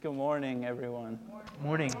Good morning, everyone.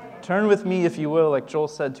 Morning. Turn with me, if you will, like Joel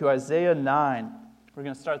said, to Isaiah 9. We're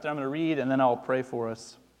going to start there. I'm going to read, and then I'll pray for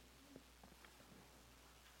us.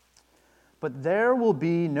 But there will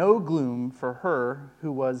be no gloom for her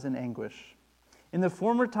who was in anguish. In the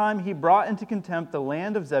former time he brought into contempt the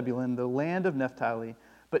land of Zebulun, the land of Naphtali.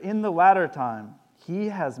 But in the latter time he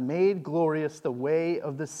has made glorious the way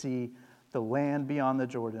of the sea, the land beyond the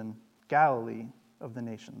Jordan, Galilee of the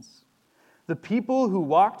nations. The people who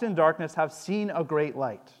walked in darkness have seen a great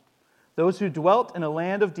light. Those who dwelt in a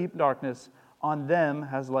land of deep darkness, on them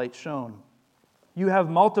has light shone. You have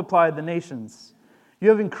multiplied the nations. You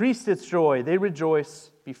have increased its joy. They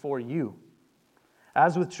rejoice before you.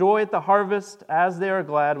 As with joy at the harvest, as they are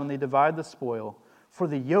glad when they divide the spoil. For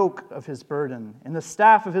the yoke of his burden, and the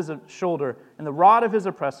staff of his shoulder, and the rod of his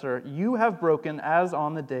oppressor, you have broken as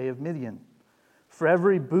on the day of Midian. For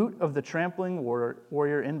every boot of the trampling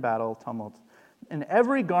warrior in battle tumult, and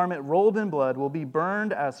every garment rolled in blood will be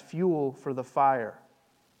burned as fuel for the fire.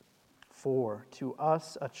 For to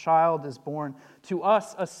us a child is born, to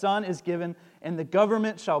us a son is given, and the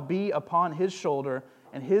government shall be upon his shoulder,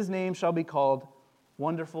 and his name shall be called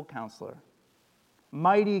Wonderful Counselor,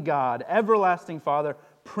 Mighty God, Everlasting Father,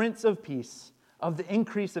 Prince of Peace. Of the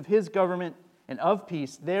increase of his government and of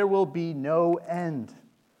peace there will be no end.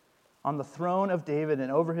 On the throne of David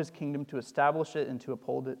and over his kingdom, to establish it and to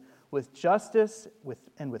uphold it with justice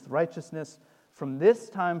and with righteousness from this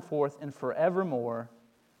time forth and forevermore.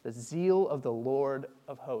 The zeal of the Lord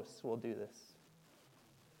of hosts will do this.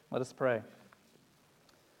 Let us pray.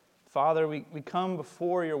 Father, we come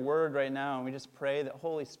before your word right now, and we just pray that,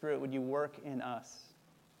 Holy Spirit, would you work in us?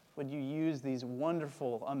 Would you use these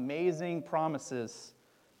wonderful, amazing promises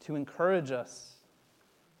to encourage us,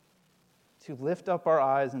 to lift up our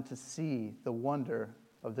eyes and to see the wonder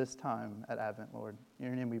of this time at Advent, Lord. In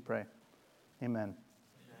your name we pray. Amen.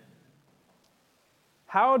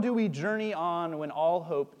 How do we journey on when all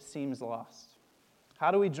hope seems lost? How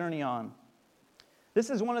do we journey on? This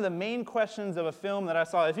is one of the main questions of a film that I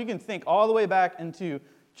saw. If you can think all the way back into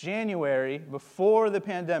January before the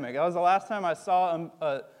pandemic. That was the last time I saw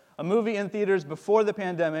a movie in theaters before the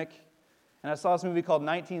pandemic. And I saw this movie called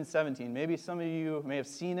 1917. Maybe some of you may have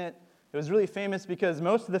seen it. It was really famous because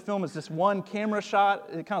most of the film is just one camera shot.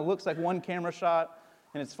 It kind of looks like one camera shot.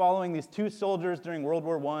 And it's following these two soldiers during World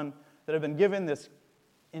War I that have been given this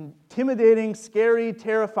intimidating, scary,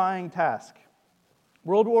 terrifying task.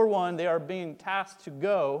 World War I, they are being tasked to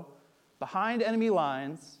go behind enemy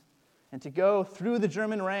lines and to go through the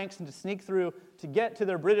German ranks and to sneak through to get to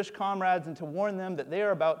their British comrades and to warn them that they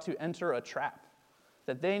are about to enter a trap,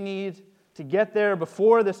 that they need to get there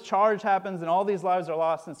before this charge happens and all these lives are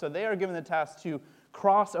lost. And so they are given the task to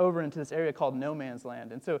cross over into this area called No Man's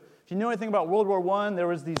Land. And so if you know anything about World War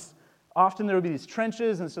I, often there would be these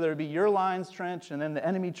trenches, and so there would be your line's trench and then the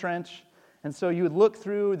enemy trench. And so you would look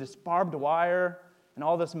through this barbed wire and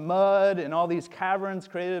all this mud and all these caverns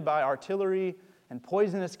created by artillery and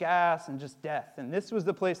poisonous gas and just death. And this was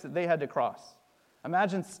the place that they had to cross.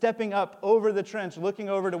 Imagine stepping up over the trench, looking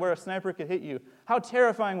over to where a sniper could hit you. How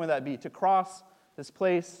terrifying would that be, to cross this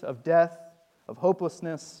place of death, of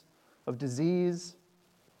hopelessness, of disease,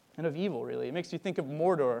 and of evil, really? It makes you think of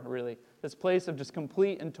Mordor, really, this place of just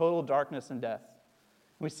complete and total darkness and death.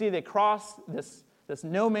 And we see they cross this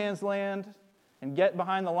no man's land and get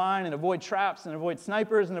behind the line and avoid traps and avoid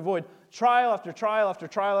snipers and avoid trial after trial after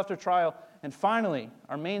trial after trial. And finally,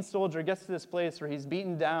 our main soldier gets to this place where he's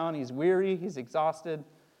beaten down, he's weary, he's exhausted,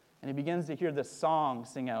 and he begins to hear this song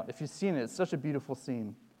sing out. If you've seen it, it's such a beautiful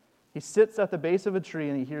scene. He sits at the base of a tree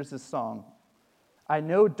and he hears this song. I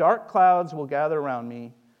know dark clouds will gather around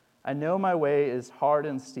me. I know my way is hard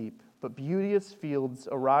and steep, but beauteous fields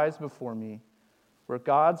arise before me, where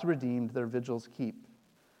God's redeemed their vigils keep.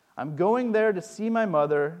 I'm going there to see my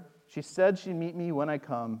mother. She said she'd meet me when I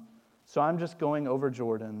come, so I'm just going over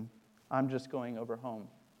Jordan. I'm just going over home.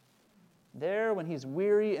 There, when he's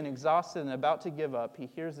weary and exhausted and about to give up, he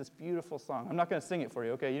hears this beautiful song. I'm not going to sing it for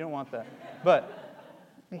you, okay? You don't want that. But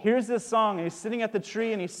he hears this song, and he's sitting at the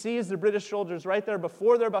tree, and he sees the British soldiers right there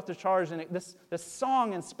before they're about to charge, and this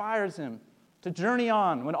song inspires him to journey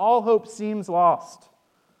on when all hope seems lost.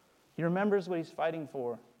 He remembers what he's fighting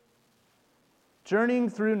for. Journeying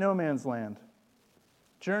through no man's land.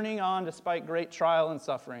 Journeying on despite great trial and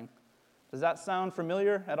suffering. Does that sound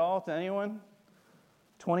familiar at all to anyone?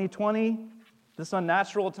 2020, this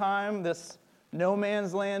unnatural time, this no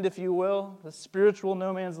man's land, if you will, this spiritual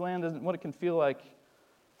no man's land isn't what it can feel like.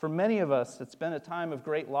 For many of us, it's been a time of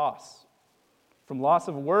great loss. From loss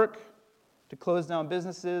of work, to close down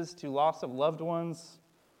businesses, to loss of loved ones,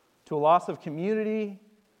 to a loss of community,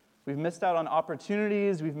 We've missed out on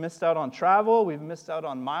opportunities. We've missed out on travel. We've missed out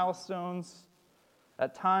on milestones.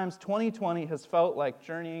 At times, 2020 has felt like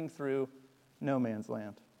journeying through no man's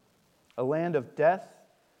land, a land of death,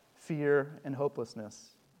 fear, and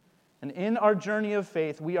hopelessness. And in our journey of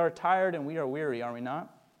faith, we are tired and we are weary, are we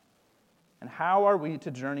not? And how are we to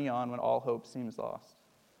journey on when all hope seems lost?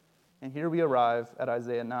 And here we arrive at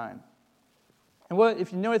Isaiah 9. And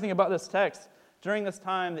if you know anything about this text, during this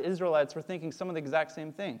time, the Israelites were thinking some of the exact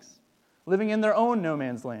same things, living in their own no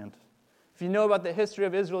man's land. If you know about the history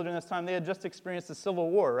of Israel during this time, they had just experienced a civil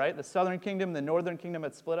war, right? The southern kingdom, the northern kingdom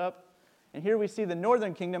had split up. And here we see the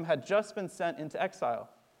northern kingdom had just been sent into exile.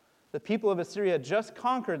 The people of Assyria had just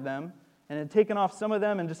conquered them and had taken off some of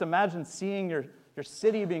them. And just imagine seeing your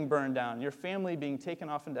city being burned down, your family being taken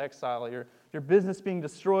off into exile, your business being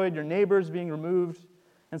destroyed, your neighbors being removed.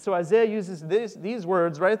 And so Isaiah uses these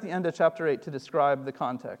words right at the end of chapter 8 to describe the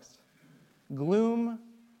context. Gloom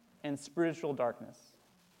and spiritual darkness.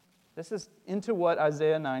 This is into what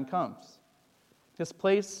Isaiah 9 comes. This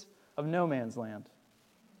place of no man's land.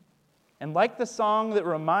 And like the song that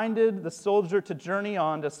reminded the soldier to journey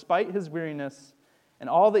on despite his weariness and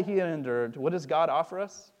all that he had endured, what does God offer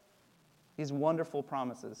us? These wonderful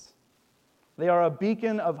promises. They are a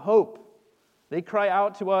beacon of hope. They cry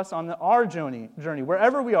out to us on our journey,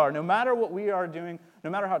 wherever we are, no matter what we are doing, no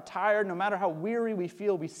matter how tired, no matter how weary we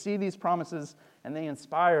feel, we see these promises and they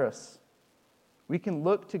inspire us. We can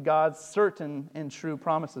look to God's certain and true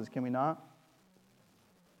promises, can we not?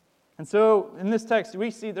 And so in this text,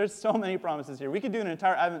 we see there's so many promises here. We could do an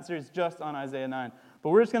entire Advent series just on Isaiah 9, but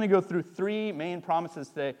we're just going to go through three main promises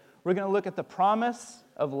today. We're going to look at the promise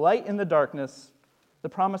of light in the darkness, the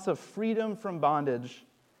promise of freedom from bondage,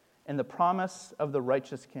 and the promise of the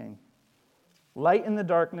righteous king. Light in the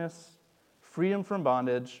darkness, freedom from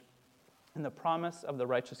bondage, and the promise of the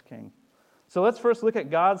righteous king. So let's first look at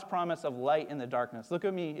God's promise of light in the darkness. Look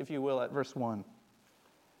at me, if you will, at verse 1.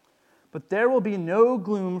 But there will be no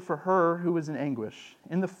gloom for her who is in anguish.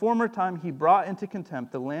 In the former time he brought into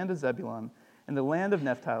contempt the land of Zebulun and the land of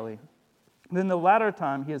Naphtali. Then the latter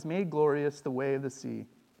time he has made glorious the way of the sea,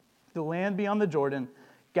 the land beyond the Jordan,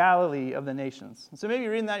 Galilee of the nations. So maybe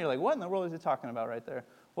you're reading that, you're like, what in the world is he talking about right there?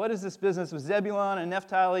 What is this business with Zebulun and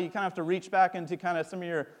Naphtali? You kind of have to reach back into kind of some of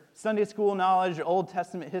your Sunday school knowledge, your Old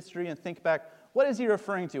Testament history, and think back, what is he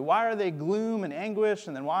referring to? Why are they gloom and anguish?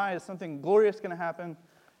 And then why is something glorious going to happen?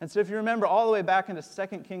 And so if you remember all the way back into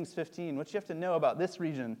 2 Kings 15, what you have to know about this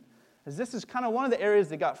region is this is kind of one of the areas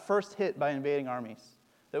that got first hit by invading armies.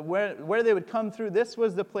 That where they would come through, this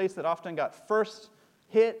was the place that often got first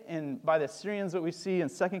hit by the Assyrians. What we see in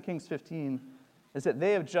 2 Kings 15 is that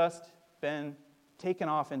they have just been taken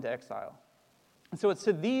off into exile. And so it's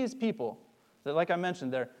to these people that, like I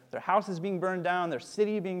mentioned, their houses being burned down, their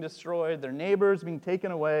city being destroyed, their neighbors being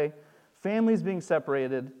taken away, families being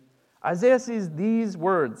separated. Isaiah sees these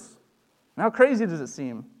words. And how crazy does it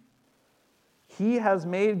seem? He has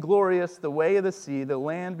made glorious the way of the sea, the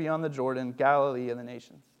land beyond the Jordan, Galilee of the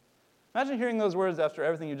nations. Imagine hearing those words after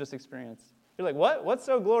everything you just experienced. You're like, what? What's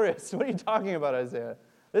so glorious? What are you talking about, Isaiah?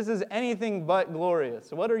 This is anything but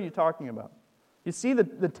glorious. What are you talking about? You see the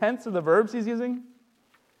tense of the verbs he's using?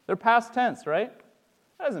 They're past tense, right?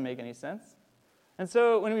 That doesn't make any sense. And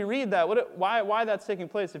so when we read that, why that's taking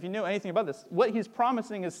place, if you know anything about this, what he's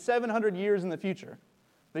promising is 700 years in the future.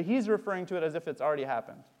 But he's referring to it as if it's already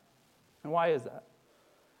happened. And why is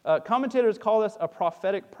that? Commentators call this a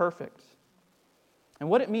prophetic perfect. And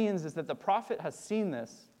what it means is that the prophet has seen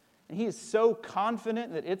this, and he is so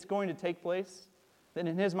confident that it's going to take place that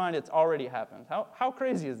in his mind it's already happened. How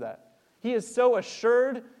crazy is that? He is so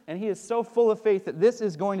assured and he is so full of faith that this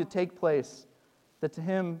is going to take place that to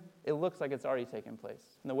him it looks like it's already taken place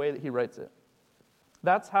in the way that he writes it.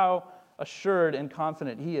 That's how assured and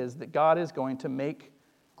confident he is that God is going to make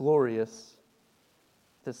glorious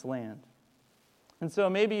this land. And so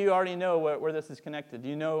maybe you already know where this is connected.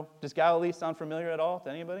 Does Galilee sound familiar at all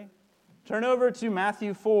to anybody? Turn over to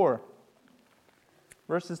Matthew 4,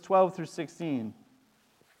 verses 12 through 16.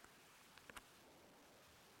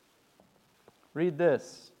 Read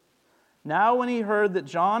this. Now when he heard that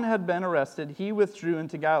John had been arrested, he withdrew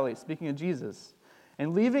into Galilee, speaking of Jesus.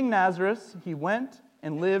 And leaving Nazareth, he went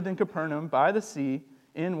and lived in Capernaum by the sea,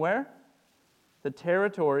 in where? The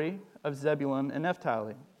territory of Zebulun and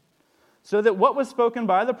Naphtali. So that what was spoken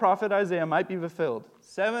by the prophet Isaiah might be fulfilled.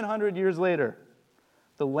 700 years later,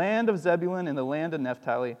 the land of Zebulun and the land of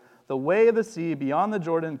Naphtali, the way of the sea beyond the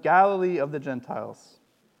Jordan, Galilee of the Gentiles.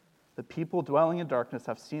 The people dwelling in darkness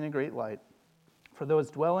have seen a great light. For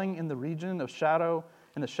those dwelling in the region of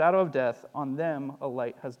the shadow of death, on them a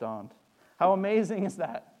light has dawned. How amazing is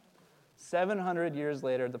that? 700 years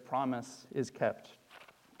later, the promise is kept.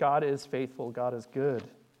 God is faithful. God is good.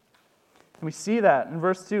 And we see that in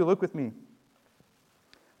verse 2. Look with me.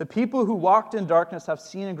 The people who walked in darkness have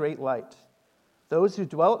seen a great light. Those who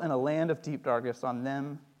dwelt in a land of deep darkness, on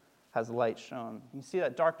them has light shone. You see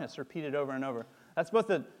that darkness repeated over and over. That's both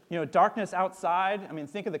the darkness outside. I mean,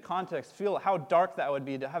 think of the context. Feel how dark that would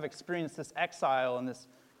be to have experienced this exile and this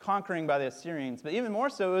conquering by the Assyrians. But even more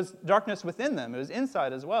so, it was darkness within them. It was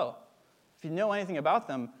inside as well. If you know anything about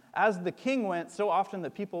them, as the king went, so often the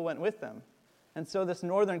people went with them. And so this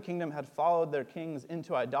northern kingdom had followed their kings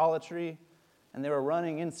into idolatry, and they were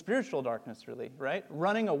running in spiritual darkness, really, right?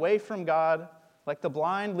 Running away from God, like the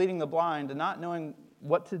blind leading the blind, and not knowing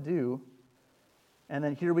what to do. And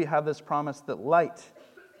then here we have this promise that light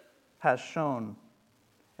has shone,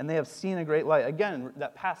 and they have seen a great light. Again,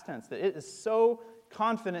 that past tense, that it is so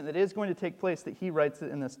confident that it is going to take place that he writes it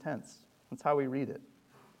in this tense. That's how we read it.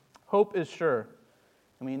 Hope is sure,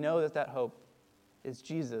 and we know that hope is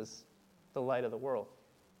Jesus, the light of the world.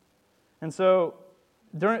 And so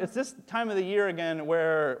it's this time of the year again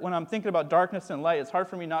where when I'm thinking about darkness and light, it's hard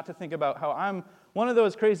for me not to think about how I'm one of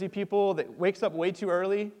those crazy people that wakes up way too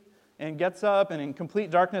early and gets up and in complete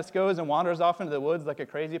darkness goes and wanders off into the woods like a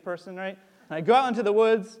crazy person, right? And I go out into the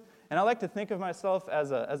woods, and I like to think of myself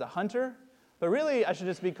as a hunter, but really I should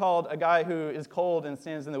just be called a guy who is cold and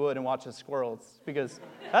stands in the wood and watches squirrels, because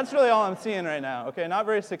that's really all I'm seeing right now, okay? Not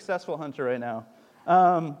very successful hunter right now.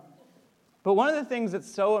 But one of the things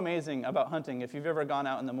that's so amazing about hunting, if you've ever gone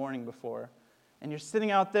out in the morning before, and you're sitting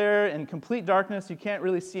out there in complete darkness, you can't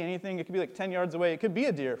really see anything. It could be like 10 yards away. It could be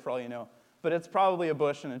a deer for all you know, but it's probably a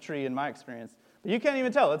bush and a tree in my experience. But you can't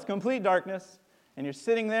even tell. It's complete darkness, and you're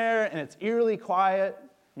sitting there, and it's eerily quiet, and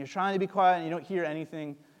you're trying to be quiet, and you don't hear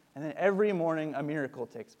anything. And then every morning, a miracle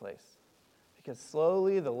takes place. Because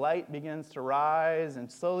slowly the light begins to rise,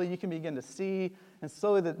 and slowly you can begin to see, and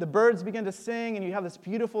slowly the birds begin to sing, and you have this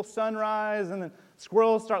beautiful sunrise, and then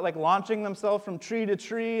squirrels start like launching themselves from tree to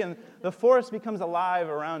tree, and the forest becomes alive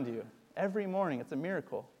around you. Every morning, it's a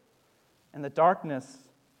miracle. And the darkness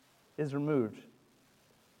is removed.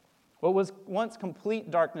 What was once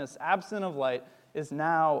complete darkness, absent of light, is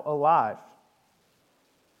now alive.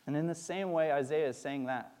 And in the same way, Isaiah is saying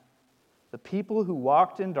that. The people who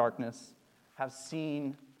walked in darkness have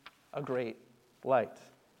seen a great light.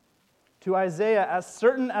 To Isaiah, as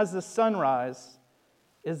certain as the sunrise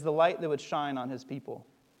is the light that would shine on his people.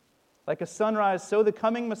 Like a sunrise, so the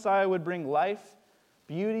coming Messiah would bring life,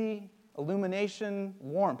 beauty, illumination,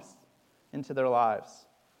 warmth into their lives.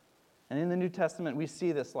 And in the New Testament, we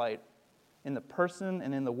see this light in the person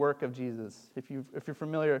and in the work of Jesus. If you're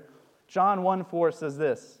familiar, John 1:4 says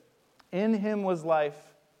this, "In him was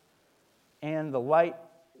life, and the light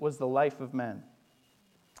was the life of men.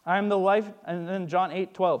 I am the life," and then John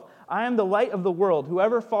 8:12, "I am the light of the world.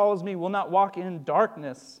 Whoever follows me will not walk in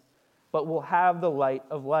darkness, but will have the light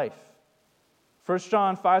of life." 1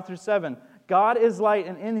 John 5-7, "God is light,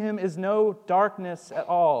 and in him is no darkness at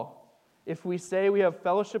all. If we say we have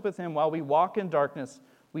fellowship with him while we walk in darkness,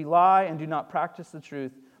 we lie and do not practice the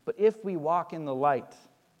truth. But if we walk in the light,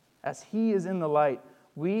 as he is in the light,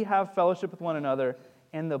 we have fellowship with one another,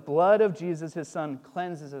 and the blood of Jesus, his Son,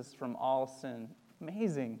 cleanses us from all sin."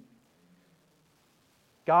 Amazing.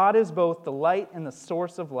 God is both the light and the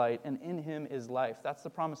source of light, and in him is life. That's the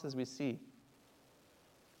promises we see.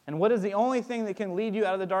 And what is the only thing that can lead you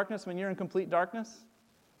out of the darkness when you're in complete darkness?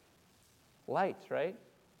 Light, right?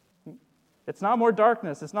 It's not more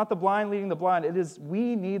darkness. It's not the blind leading the blind. It is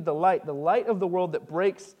we need the light of the world that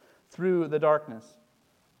breaks through the darkness.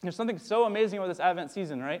 There's something so amazing about this Advent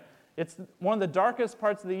season, right? It's one of the darkest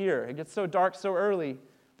parts of the year. It gets so dark so early,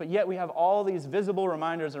 but yet we have all these visible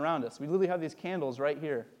reminders around us. We literally have these candles right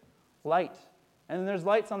here. Light. And then there's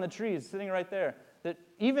lights on the trees sitting right there. That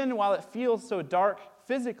even while it feels so dark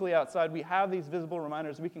physically outside, we have these visible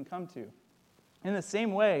reminders we can come to. In the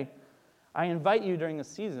same way, I invite you during this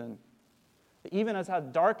season, that even as how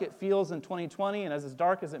dark it feels in 2020, and as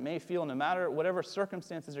dark as it may feel no matter whatever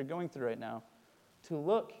circumstances you're going through right now, to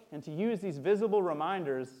look and to use these visible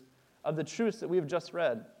reminders of the truths that we've just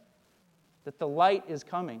read, that the light is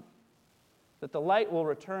coming, that the light will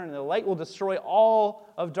return, and the light will destroy all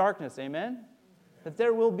of darkness, amen? That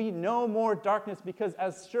there will be no more darkness, because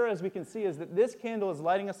as sure as we can see is that this candle is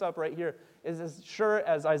lighting us up right here, is as sure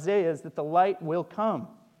as Isaiah is that the light will come.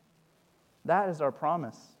 That is our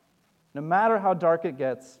promise. No matter how dark it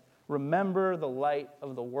gets, remember the light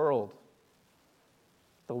of the world,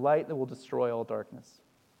 the light that will destroy all darkness.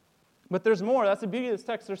 But there's more. That's the beauty of this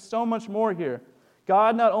text. There's so much more here.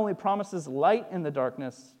 God not only promises light in the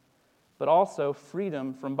darkness, but also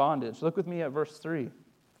freedom from bondage. Look with me at verse 3.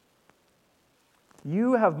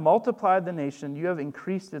 You have multiplied the nation, you have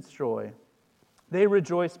increased its joy. They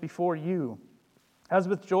rejoice before you, as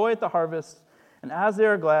with joy at the harvest, and as they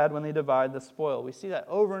are glad when they divide the spoil. We see that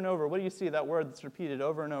over and over. What do you see? That word that's repeated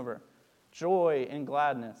over and over. Joy and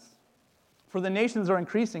gladness. For the nations are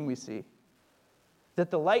increasing, we see. That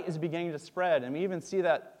the light is beginning to spread. And we even see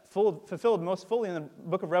that fulfilled most fully in the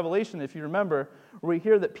book of Revelation, if you remember, where we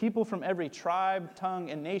hear that people from every tribe, tongue,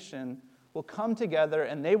 and nation will come together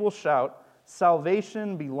and they will shout,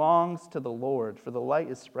 "Salvation belongs to the Lord, for the light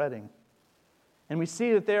is spreading." And we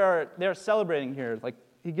see that they're celebrating here. Like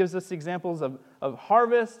he gives us examples of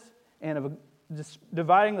harvest and of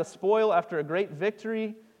dividing the spoil after a great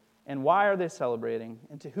victory. And why are they celebrating?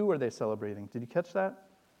 And to who are they celebrating? Did you catch that?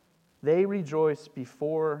 They rejoice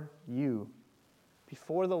before you,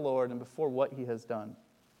 before the Lord, and before what he has done.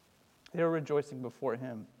 They are rejoicing before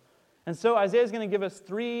him. And so Isaiah is going to give us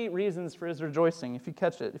 3 reasons for his rejoicing, if you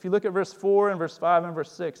catch it. If you look at verse 4 and verse 5 and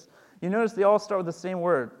verse 6, you notice they all start with the same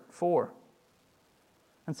word, for.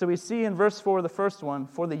 And so we see in verse 4, the first one,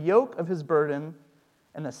 for the yoke of his burden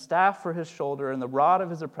and the staff for his shoulder and the rod of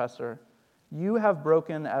his oppressor, you have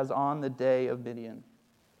broken as on the day of Midian.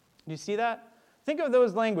 Do you see that? Think of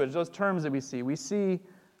those language, those terms that we see. We see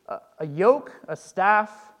a yoke, a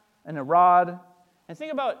staff, and a rod. And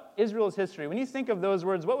think about Israel's history. When you think of those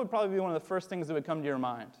words, what would probably be one of the first things that would come to your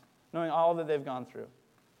mind, knowing all that they've gone through?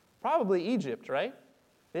 Probably Egypt, right?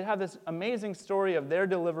 They have this amazing story of their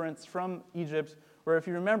deliverance from Egypt, where if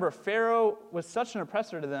you remember, Pharaoh was such an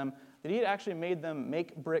oppressor to them that he had actually made them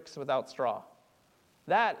make bricks without straw.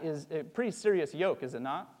 That is a pretty serious yoke, is it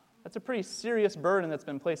not? That's a pretty serious burden that's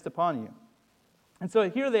been placed upon you. And so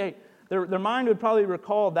here their mind would probably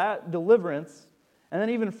recall that deliverance, and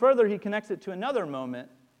then even further he connects it to another moment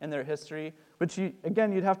in their history, which you'd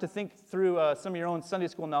have to think through some of your own Sunday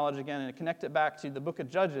school knowledge again and connect it back to the book of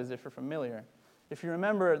Judges if you're familiar. If you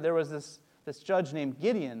remember, there was this judge named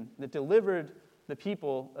Gideon that delivered the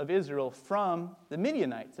people of Israel from the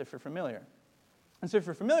Midianites, if you're familiar. And so if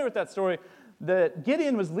you're familiar with that story, that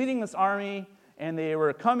Gideon was leading this army, and they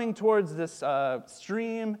were coming towards this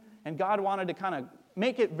stream, and God wanted to kind of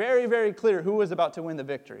make it very, very clear who was about to win the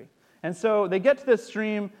victory. And so they get to this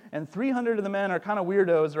stream, and 300 of the men are kind of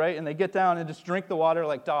weirdos, right? And they get down and just drink the water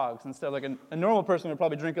like dogs. Instead of like a normal person would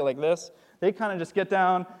probably drink it like this. They kind of just get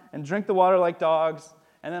down and drink the water like dogs.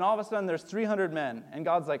 And then all of a sudden there's 300 men. And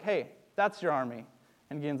God's like, hey, that's your army.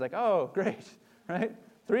 And Gideon's like, oh, great, right?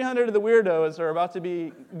 300 of the weirdos are about to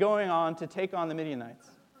be going on to take on the Midianites.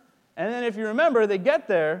 And then if you remember, they get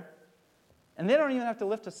there, and they don't even have to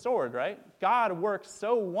lift a sword, right? God works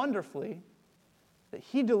so wonderfully that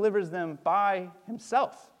he delivers them by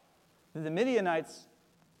himself. The Midianites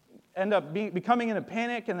end up becoming in a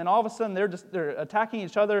panic, and then all of a sudden they're attacking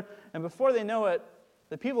each other, and before they know it,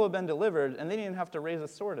 the people have been delivered, and they didn't even have to raise a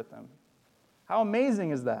sword at them. How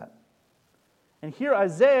amazing is that? And here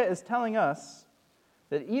Isaiah is telling us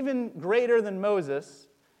that even greater than Moses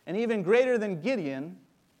and even greater than Gideon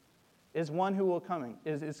is one who will coming,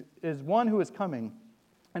 is one who is coming,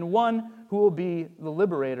 and one who will be the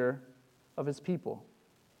liberator of his people.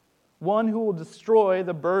 One who will destroy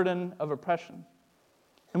the burden of oppression.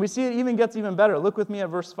 And we see it even gets even better. Look with me at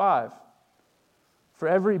verse 5. For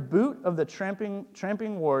every boot of the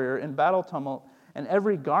tramping warrior in battle tumult and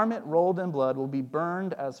every garment rolled in blood will be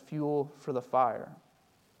burned as fuel for the fire.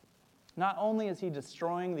 Not only is he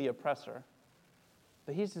destroying the oppressor,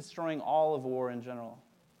 but he's destroying all of war in general.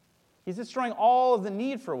 He's destroying all of the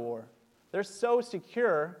need for war. They're so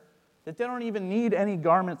secure that they don't even need any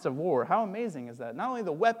garments of war. How amazing is that? Not only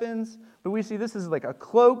the weapons, but we see this is like a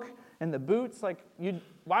cloak and the boots. Like,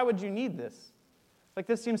 why would you need this? Like,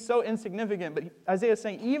 this seems so insignificant, but Isaiah is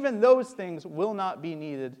saying even those things will not be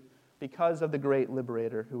needed because of the great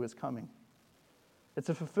liberator who is coming. It's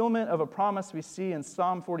a fulfillment of a promise we see in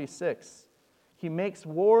Psalm 46. He makes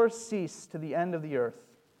war cease to the end of the earth.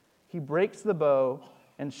 He breaks the bow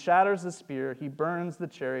and shatters the spear. He burns the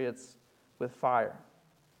chariots with fire.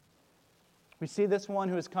 We see this one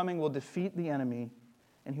who is coming will defeat the enemy,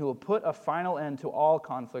 and he will put a final end to all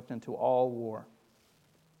conflict and to all war.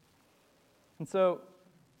 And so,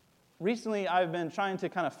 recently I've been trying to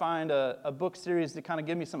kind of find a book series to kind of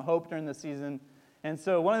give me some hope during the season. And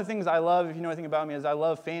so one of the things I love, if you know anything about me, is I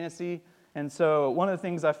love fantasy. And so one of the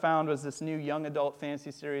things I found was this new young adult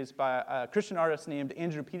fantasy series by a Christian artist named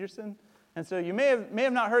Andrew Peterson. And so you may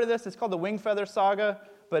have not heard of this. It's called the Wingfeather Saga.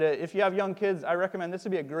 But if you have young kids, I recommend this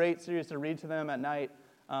would be a great series to read to them at night.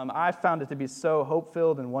 I found it to be so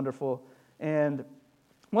hope-filled and wonderful. And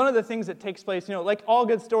one of the things that takes place, like all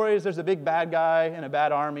good stories, there's a big bad guy and a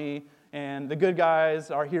bad army, and the good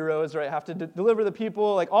guys, our heroes, right, have to deliver the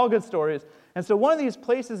people, like all good stories. And so one of these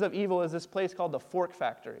places of evil is this place called the Fork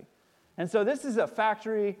Factory. And so this is a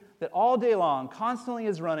factory that all day long constantly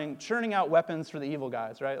is running, churning out weapons for the evil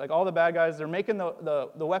guys, right? Like all the bad guys, they're making the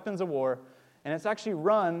weapons of war, and it's actually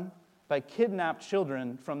run by kidnapped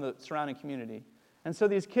children from the surrounding community. And so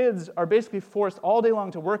these kids are basically forced all day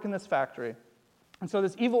long to work in this factory. And so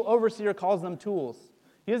this evil overseer calls them tools.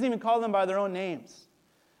 He doesn't even call them by their own names.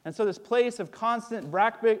 And so this place of constant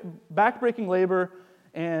backbreaking labor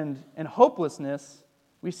and hopelessness,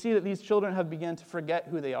 we see that these children have begun to forget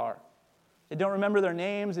who they are. They don't remember their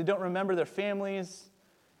names. They don't remember their families.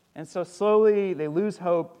 And so slowly they lose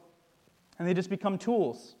hope, and they just become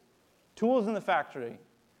tools. Tools in the factory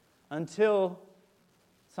until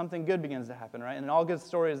something good begins to happen, right? And in all good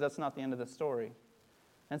stories, that's not the end of the story.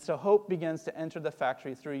 And so hope begins to enter the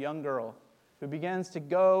factory through a young girl who begins to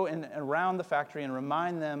go around the factory and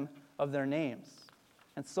remind them of their names.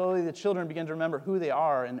 And slowly the children begin to remember who they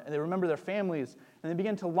are, and they remember their families, and they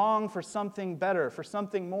begin to long for something better, for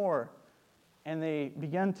something more. And they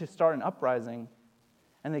begin to start an uprising.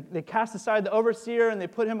 And they cast aside the overseer, and they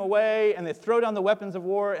put him away, and they throw down the weapons of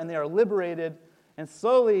war, and they are liberated. And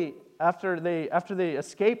slowly, after they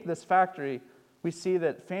escape this factory, we see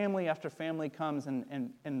that family after family comes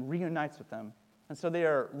and reunites with them. And so they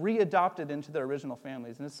are readopted into their original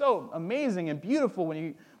families. And it's so amazing and beautiful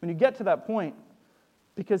when you get to that point,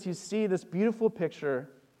 because you see this beautiful picture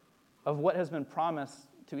of what has been promised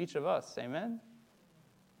to each of us. Amen?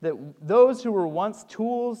 That those who were once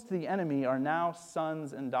tools to the enemy are now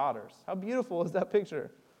sons and daughters. How beautiful is that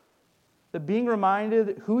picture? That being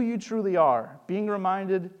reminded who you truly are, being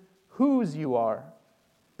reminded whose you are,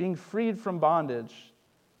 being freed from bondage,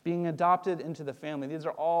 being adopted into the family. These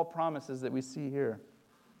are all promises that we see here.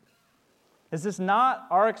 Is this not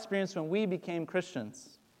our experience when we became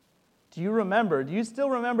Christians? Do you still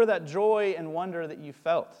remember that joy and wonder that you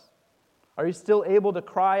felt? Are you still able to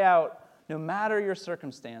cry out, no matter your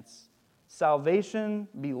circumstance, salvation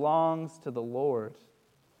belongs to the Lord?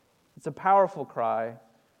 It's a powerful cry.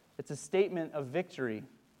 It's a statement of victory,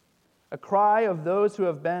 a cry of those who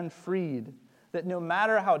have been freed, that no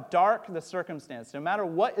matter how dark the circumstance, no matter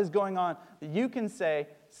what is going on, that you can say,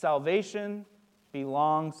 salvation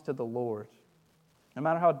belongs to the Lord. No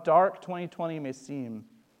matter how dark 2020 may seem,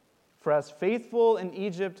 for as faithful in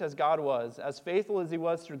Egypt as God was, as faithful as he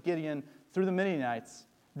was through Gideon, through the Midianites,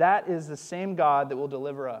 that is the same God that will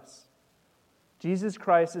deliver us. Jesus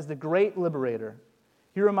Christ is the great liberator.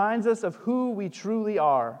 He reminds us of who we truly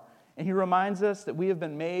are, and he reminds us that we have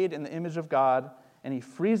been made in the image of God, and he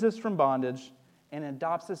frees us from bondage and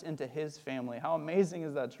adopts us into his family. How amazing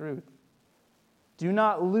is that truth? Do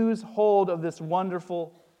not lose hold of this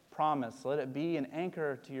wonderful promise. Let it be an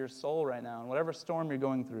anchor to your soul right now in whatever storm you're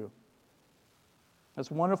going through.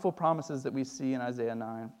 Those wonderful promises that we see in Isaiah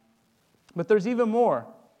 9. But there's even more.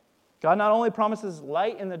 God not only promises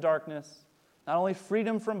light in the darkness, not only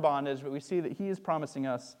freedom from bondage, but we see that he is promising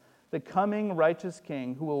us the coming righteous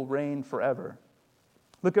king who will reign forever.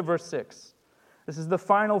 Look at verse 6. This is the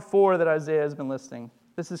final four that Isaiah has been listing.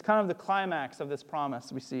 This is kind of the climax of this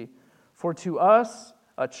promise we see. For to us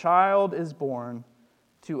a child is born,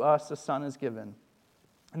 to us a son is given,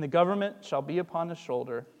 and the government shall be upon his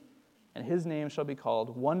shoulder, and his name shall be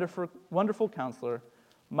called Wonderful Counselor,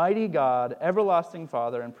 Mighty God, Everlasting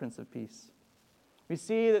Father, and Prince of Peace. We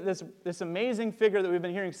see that this amazing figure that we've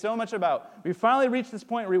been hearing so much about, we finally reached this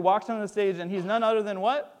point where he walks on the stage, and he's none other than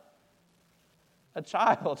what? A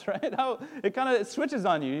child, right? How it kind of switches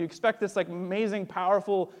on you. You expect this like amazing,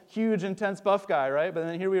 powerful, huge, intense, buff guy, right? But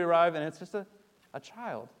then here we arrive, and it's just a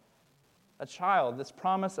child. A child, this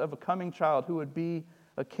promise of a coming child who would be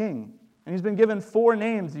a king. And he's been given 4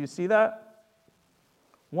 names. Do you see that?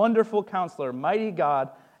 Wonderful Counselor, Mighty God,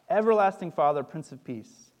 Everlasting Father, Prince of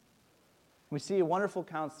Peace. We see a wonderful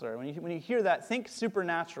counselor. When you hear that, think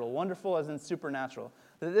supernatural. Wonderful as in supernatural.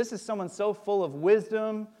 That this is someone so full of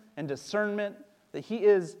wisdom and discernment that he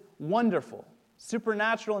is wonderful,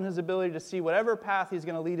 supernatural in his ability to see whatever path he's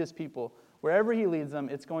going to lead his people. Wherever he leads them,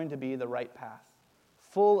 it's going to be the right path,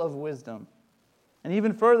 full of wisdom. And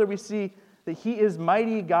even further, we see that he is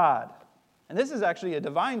mighty God. And this is actually a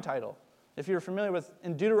divine title. If you're familiar with,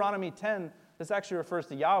 in Deuteronomy 10, this actually refers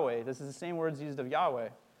to Yahweh. This is the same words used of Yahweh.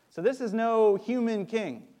 So this is no human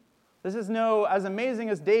king. This is no, as amazing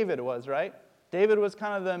as David was, right? David was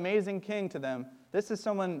kind of the amazing king to them. This is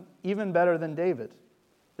someone even better than David.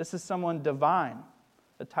 This is someone divine,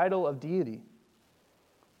 the title of deity.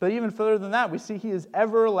 But even further than that, we see he is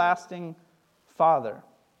everlasting Father.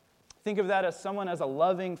 Think of that as someone as a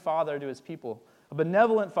loving father to his people, a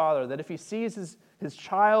benevolent father, that if he sees his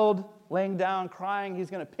child laying down, crying, he's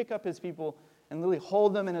going to pick up his people and really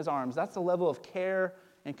hold them in his arms. That's the level of care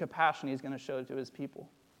and compassion he's going to show to his people.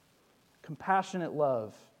 Compassionate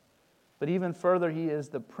love. But even further, he is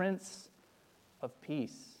the Prince of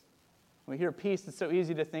Peace. When we hear peace, it's so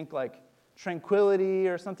easy to think like tranquility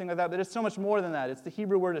or something like that, but it's so much more than that. It's the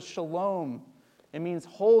Hebrew word is shalom. It means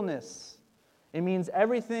wholeness. It means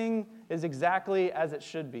everything is exactly as it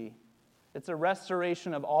should be. It's a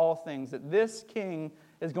restoration of all things, that this king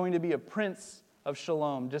is going to be a prince of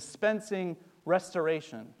shalom, dispensing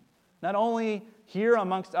restoration. Not only here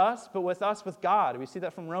amongst us, but with us, with God. We see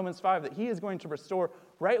that from Romans 5, that he is going to restore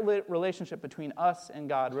right relationship between us and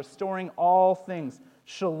God, restoring all things.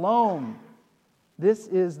 Shalom. This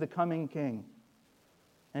is the coming king.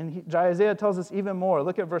 And Isaiah tells us even more.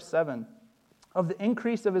 Look at verse 7. Of the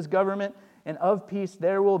increase of his government and of peace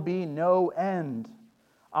there will be no end.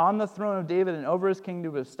 On the throne of David and over his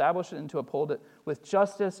kingdom to establish it and to uphold it with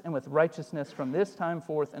justice and with righteousness from this time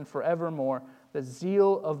forth and forevermore. The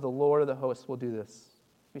zeal of the Lord of the hosts will do this.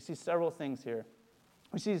 We see several things here.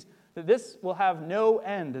 We see that this will have no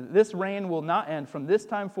end. This reign will not end from this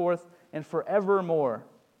time forth and forevermore.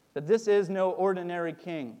 That this is no ordinary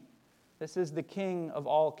king. This is the King of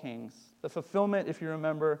all kings. The fulfillment, if you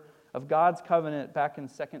remember, of God's covenant back in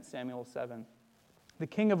 2 Samuel 7. The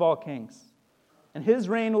King of all kings. And his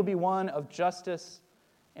reign will be one of justice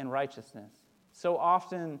and righteousness. So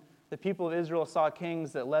often, the people of Israel saw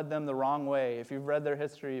kings that led them the wrong way. If you've read their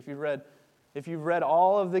history, if you've read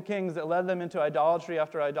all of the kings that led them into idolatry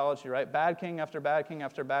after idolatry, right? Bad king after bad king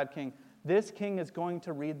after bad king. This king is going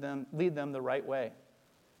to lead them the right way.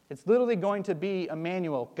 It's literally going to be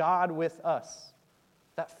Emmanuel, God with us.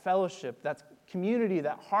 That fellowship, that community,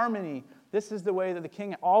 that harmony. This is the way that the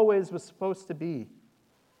king always was supposed to be.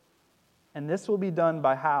 And this will be done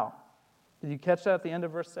by how? Did you catch that at the end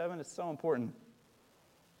of verse 7? It's so important.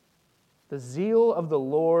 The zeal of the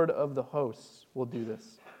Lord of the hosts will do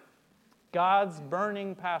this. God's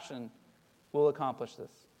burning passion will accomplish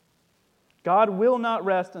this. God will not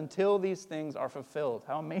rest until these things are fulfilled.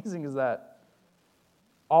 How amazing is that?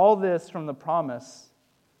 All this from the promise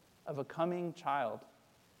of a coming child,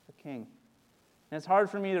 the king. And it's hard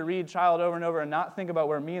for me to read child over and over and not think about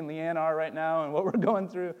where me and Leanne are right now and what we're going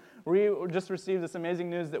through. We just received this amazing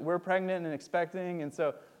news that we're pregnant and expecting, and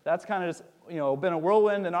so that's kind of just, been a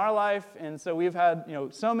whirlwind in our life. And so we've had,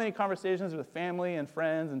 so many conversations with family and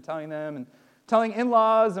friends and telling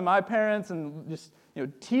in-laws and my parents and just,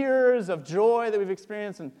 tears of joy that we've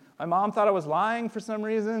experienced. And my mom thought I was lying for some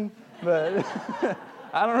reason, but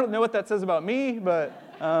I don't know what that says about me, but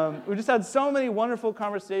we just had so many wonderful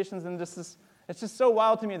conversations, and it's just so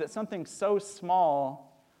wild to me that something so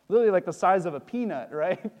small, literally like the size of a peanut,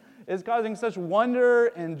 right, is causing such wonder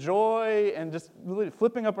and joy and just really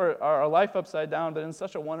flipping up our life upside down, but in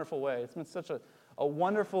such a wonderful way. It's been such a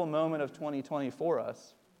wonderful moment of 2020 for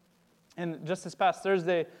us. And just this past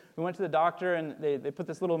Thursday, we went to the doctor, and they put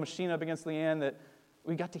this little machine up against Leanne that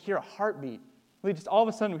we got to hear a heartbeat. We just, all of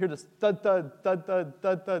a sudden, we hear this thud, thud, thud, thud,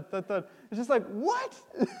 thud, thud, thud, thud. It's just like, what?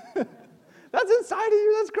 That's inside of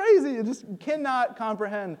you? That's crazy. You just cannot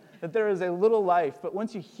comprehend that there is a little life. But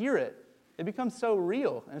once you hear it, it becomes so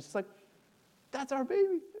real. And it's just like, that's our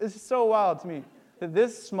baby. It's so wild to me that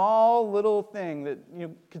this small little thing that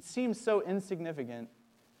could seem so insignificant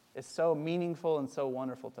is so meaningful and so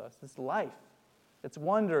wonderful to us. It's life. It's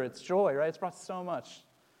wonder. It's joy, right? It's brought so much.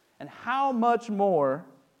 And how much more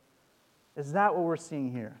is that what we're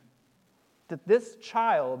seeing here? That this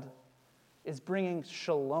child is bringing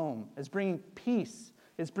shalom, is bringing peace,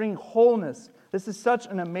 is bringing wholeness. This is such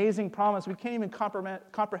an amazing promise. We can't even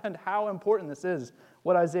comprehend how important this is,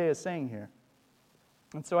 what Isaiah is saying here.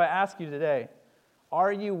 And so I ask you today,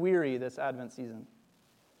 are you weary this Advent season?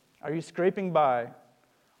 Are you scraping by?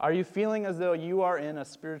 Are you feeling as though you are in a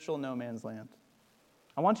spiritual no man's land?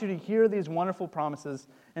 I want you to hear these wonderful promises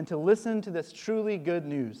and to listen to this truly good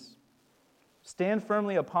news. Stand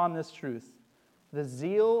firmly upon this truth. The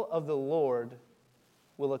zeal of the Lord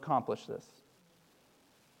will accomplish this.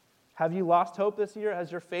 Have you lost hope this year?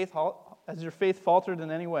 Has your faith faltered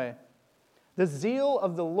in any way? The zeal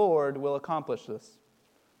of the Lord will accomplish this.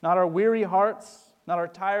 Not our weary hearts, not our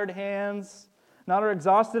tired hands, not our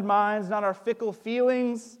exhausted minds, not our fickle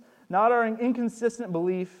feelings, not our inconsistent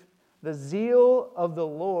belief. The zeal of the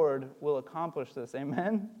Lord will accomplish this.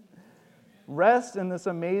 Amen? Rest in this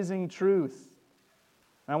amazing truth.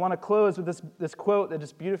 And I want to close with this quote that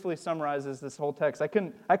just beautifully summarizes this whole text. I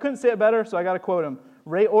couldn't say it better, so I got to quote him.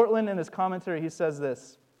 Ray Ortlund, in his commentary, he says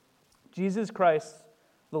this: Jesus Christ,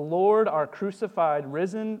 the Lord, our crucified,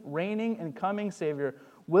 risen, reigning, and coming Savior,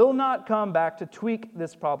 will not come back to tweak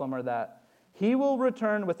this problem or that. He will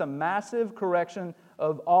return with a massive correction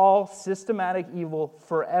of all systematic evil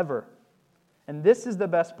forever. And this is the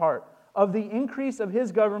best part. Of the increase of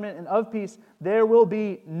his government and of peace, there will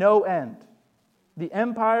be no end. The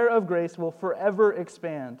empire of grace will forever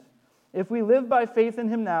expand. If we live by faith in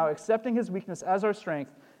him now, accepting his weakness as our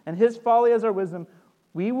strength and his folly as our wisdom,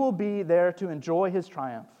 we will be there to enjoy his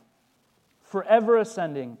triumph. Forever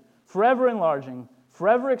ascending, forever enlarging,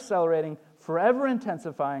 forever accelerating, forever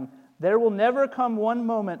intensifying. There will never come one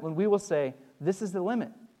moment when we will say, this is the limit.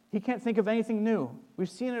 He can't think of anything new. We've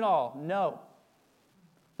seen it all. No.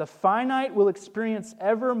 The finite will experience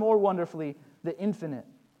ever more wonderfully the infinite.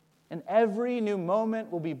 And every new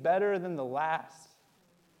moment will be better than the last.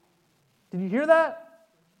 Did you hear that?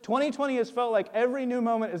 2020 has felt like every new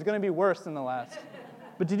moment is going to be worse than the last.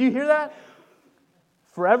 But did you hear that?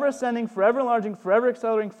 Forever ascending, forever enlarging, forever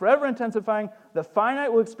accelerating, forever intensifying. The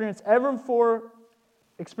finite will experience ever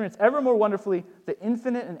more wonderfully. The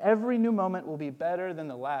infinite and every new moment will be better than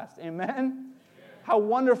the last. Amen? How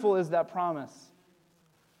wonderful is that promise?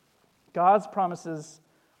 God's promises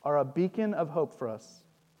are a beacon of hope for us.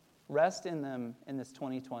 Rest in them in this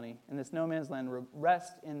 2020, in this no man's land.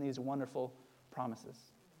 Rest in these wonderful promises.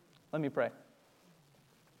 Let me pray.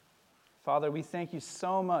 Father, we thank you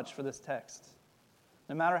so much for this text.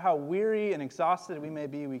 No matter how weary and exhausted we may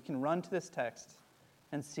be, we can run to this text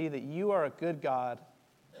and see that you are a good God,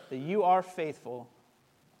 that you are faithful,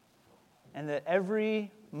 and that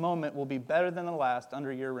every moment will be better than the last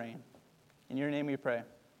under your reign. In your name we pray.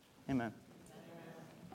 Amen.